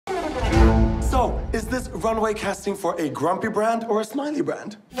So, is this runway casting for a grumpy brand or a smiley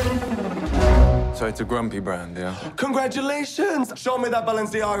brand? So it's a grumpy brand, yeah? Congratulations! Show me that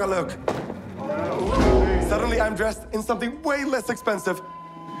Balenciaga look. Suddenly I'm dressed in something way less expensive.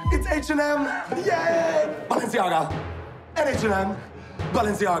 It's H&M! Yay! Balenciaga! And H&M!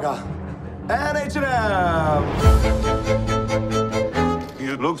 Balenciaga! And H&M!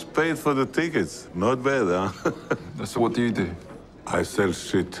 You looks paid for the tickets. Not bad, huh? So what do you do? I sell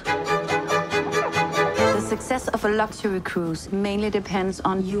shit. The success of a luxury cruise mainly depends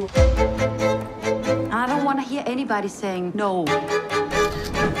on you. I don't want to hear anybody saying no.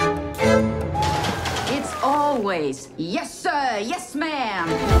 It's always, yes, sir, yes, ma'am.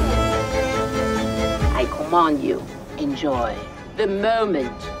 I command you, enjoy the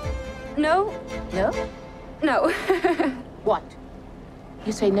moment. No, No? no, What?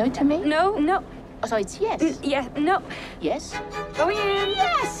 You say no to me? no, no. Oh, so it's yes. Yeah, no. Yes? Oh, yeah.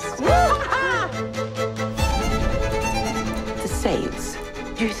 Yes! The sails.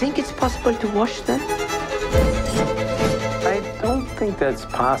 Do you think it's possible to wash them? I don't think that's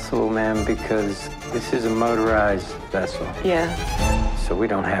possible, ma'am, because this is a motorized vessel. Yeah. So we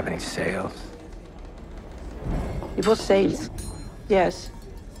don't have any sails. It was sails. Yes.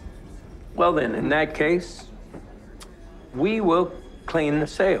 Well, then, in that case, we will clean the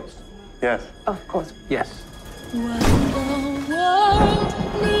sails. Yes. Of course. Yes. What the world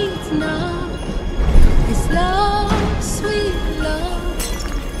needs now is love, sweet love.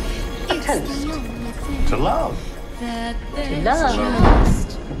 It's the only thing To love. that there's love.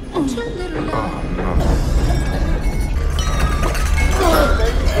 just a little love.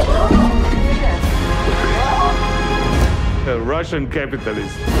 A Russian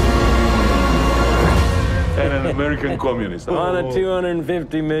capitalist. And an American communist. On a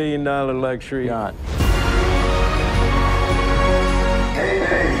 $250 million luxury yacht.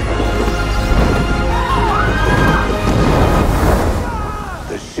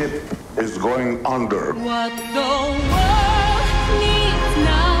 The ship is going under. What the world needs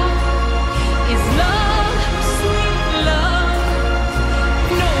now is love, sweet love.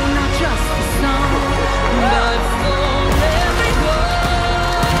 No, not just the song, but for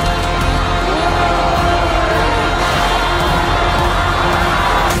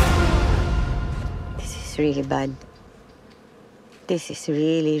This is really bad. This is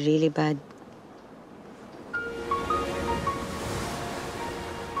really, really bad.